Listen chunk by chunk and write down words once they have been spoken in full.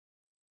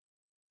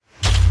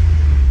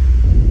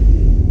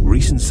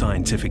recent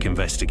scientific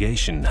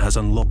investigation has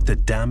unlocked the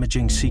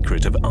damaging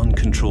secret of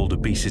uncontrolled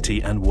obesity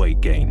and weight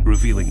gain,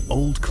 revealing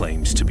old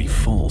claims to be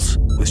false,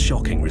 with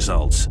shocking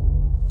results.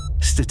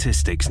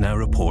 Statistics now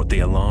report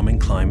the alarming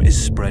climb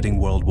is spreading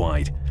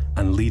worldwide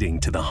and leading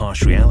to the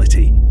harsh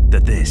reality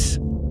that this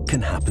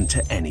can happen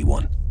to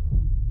anyone.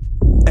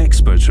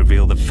 Experts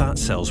reveal that fat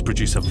cells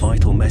produce a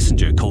vital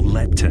messenger called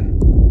leptin.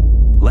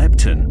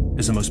 Leptin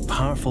is the most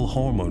powerful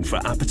hormone for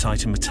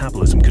appetite and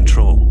metabolism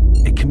control.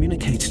 It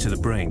communicates to the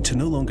brain to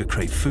no longer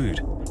crave food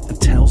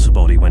and tells the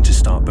body when to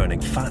start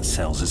burning fat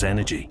cells as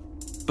energy.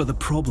 But the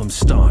problem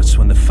starts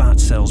when the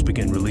fat cells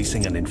begin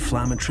releasing an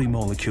inflammatory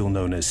molecule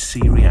known as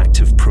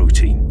C-reactive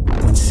protein.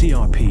 When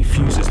CRP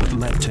fuses with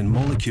leptin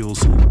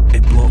molecules,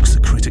 it blocks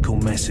the critical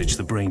message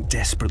the brain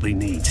desperately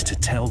needs to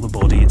tell the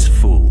body it's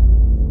full.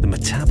 The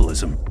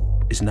metabolism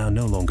is now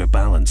no longer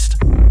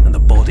balanced, and the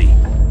body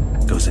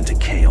goes into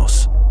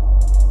chaos.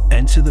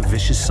 Enter the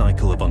vicious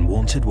cycle of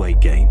unwanted weight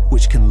gain,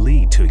 which can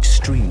lead to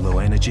extreme low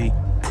energy,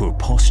 poor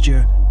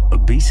posture,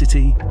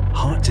 obesity,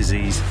 heart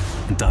disease,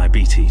 and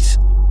diabetes.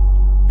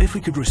 If we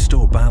could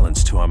restore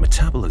balance to our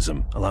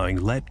metabolism, allowing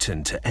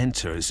leptin to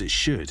enter as it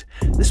should,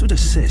 this would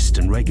assist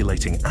in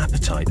regulating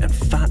appetite and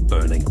fat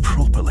burning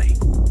properly.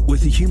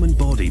 With the human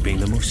body being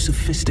the most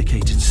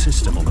sophisticated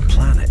system on the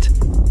planet,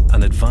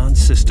 an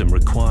advanced system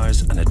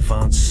requires an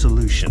advanced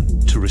solution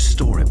to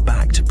restore it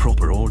back to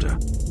proper order.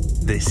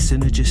 This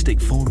synergistic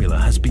formula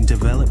has been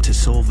developed to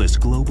solve this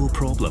global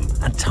problem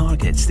and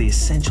targets the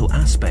essential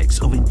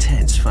aspects of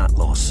intense fat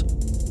loss: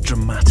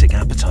 dramatic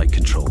appetite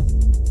control,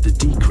 the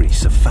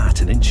decrease of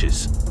fat in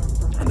inches,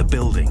 and the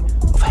building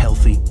of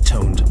healthy,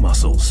 toned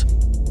muscles.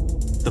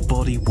 The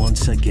body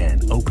once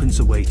again opens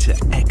the way to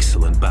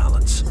excellent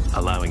balance,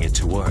 allowing it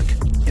to work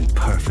in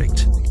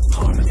perfect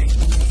harmony.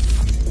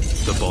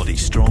 The body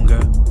stronger,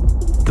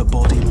 the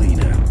body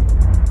leaner,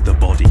 the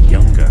body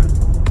younger,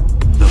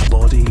 the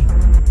body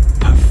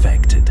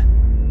perfected.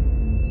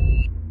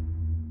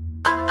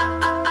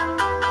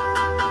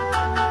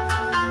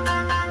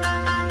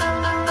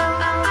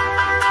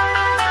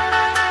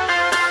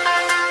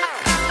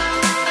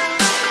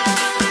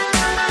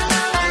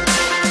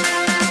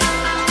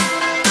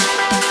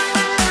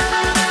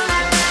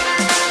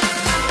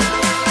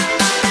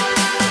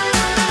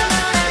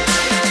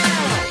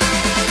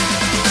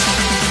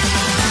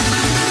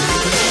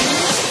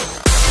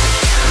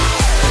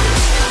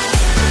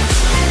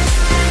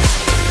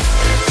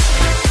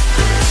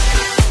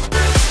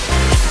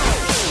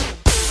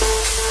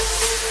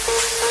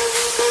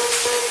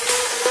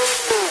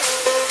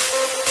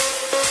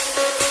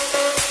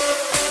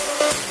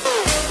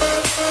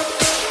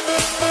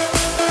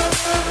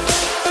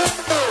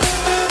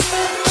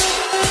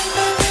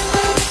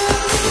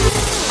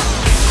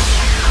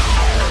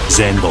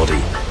 Zen Body,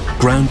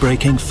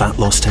 groundbreaking fat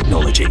loss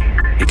technology,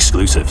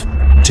 exclusive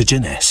to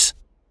Jeunesse.